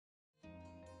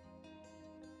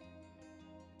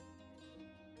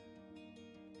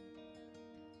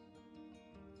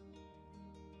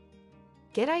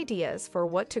Get ideas for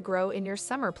what to grow in your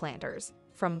summer planters,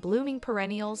 from blooming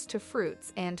perennials to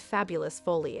fruits and fabulous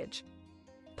foliage.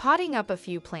 Potting up a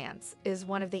few plants is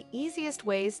one of the easiest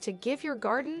ways to give your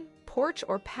garden, porch,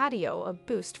 or patio a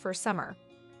boost for summer.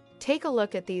 Take a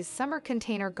look at these summer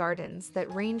container gardens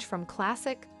that range from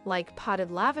classic, like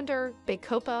potted lavender,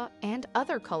 bacopa, and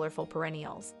other colorful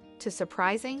perennials, to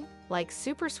surprising, like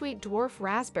supersweet dwarf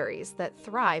raspberries that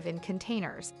thrive in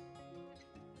containers.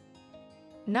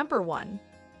 Number 1.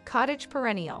 Cottage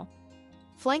perennial.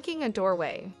 Flanking a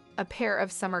doorway, a pair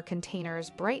of summer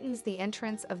containers brightens the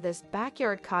entrance of this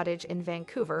backyard cottage in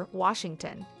Vancouver,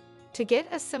 Washington. To get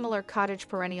a similar cottage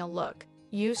perennial look,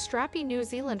 use strappy New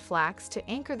Zealand flax to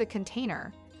anchor the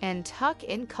container and tuck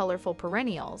in colorful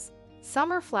perennials,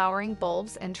 summer flowering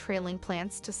bulbs, and trailing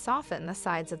plants to soften the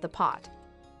sides of the pot.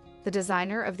 The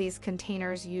designer of these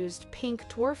containers used pink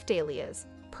dwarf dahlias,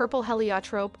 purple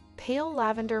heliotrope, pale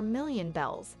lavender million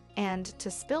bells, and, to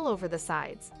spill over the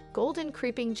sides, golden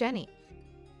creeping jenny.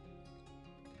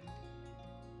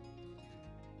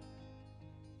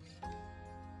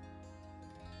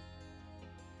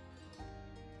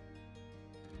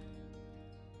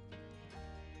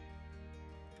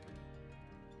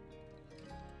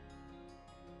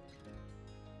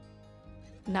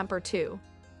 Number 2.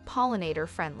 Pollinator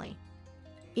friendly.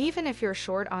 Even if you're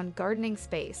short on gardening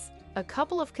space, a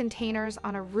couple of containers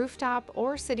on a rooftop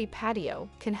or city patio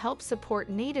can help support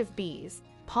native bees,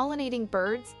 pollinating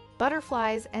birds,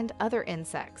 butterflies, and other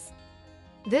insects.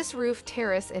 This roof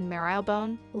terrace in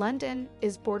Marylebone, London,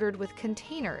 is bordered with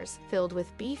containers filled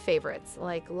with bee favorites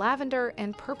like lavender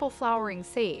and purple flowering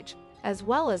sage, as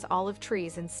well as olive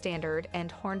trees in standard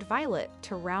and horned violet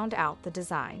to round out the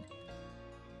design.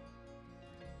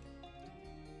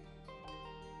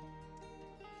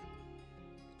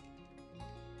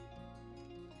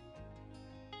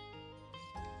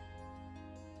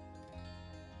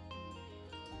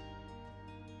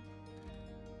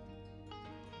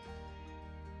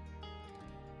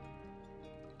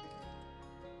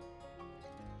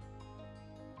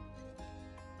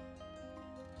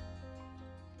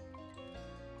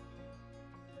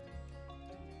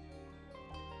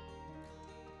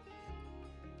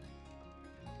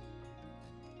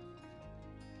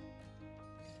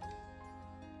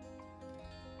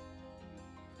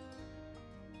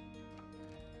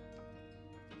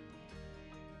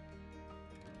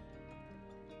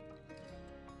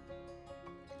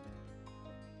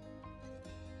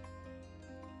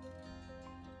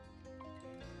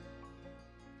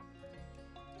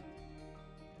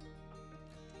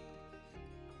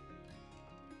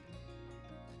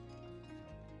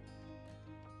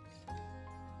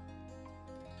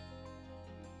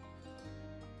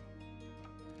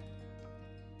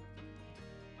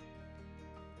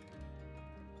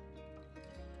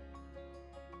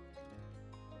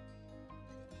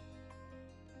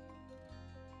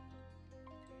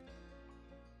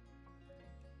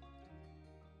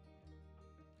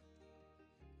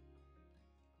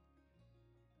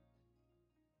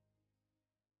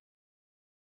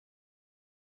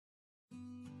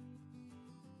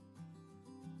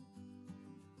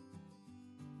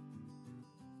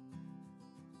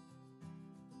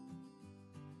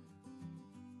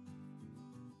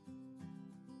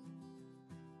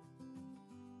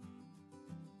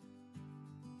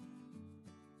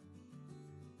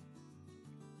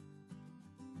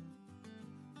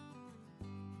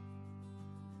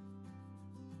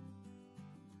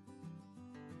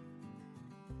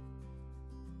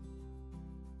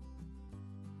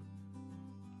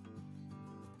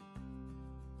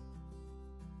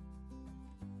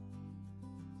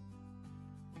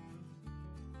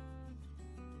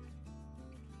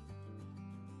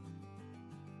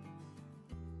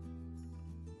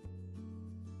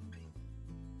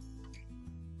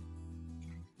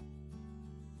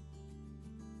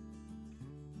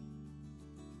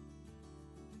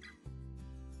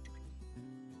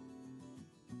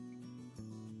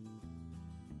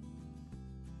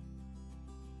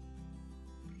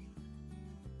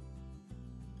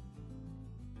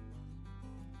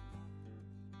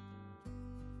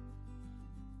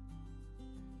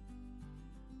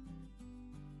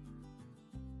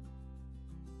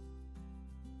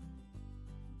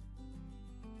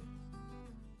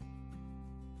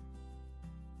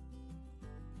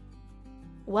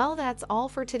 Well, that's all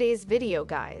for today's video,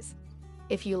 guys.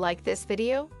 If you like this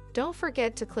video, don't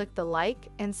forget to click the like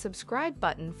and subscribe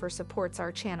button for supports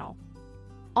our channel.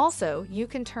 Also, you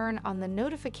can turn on the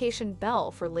notification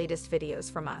bell for latest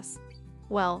videos from us.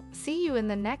 Well, see you in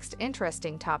the next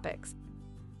interesting topics.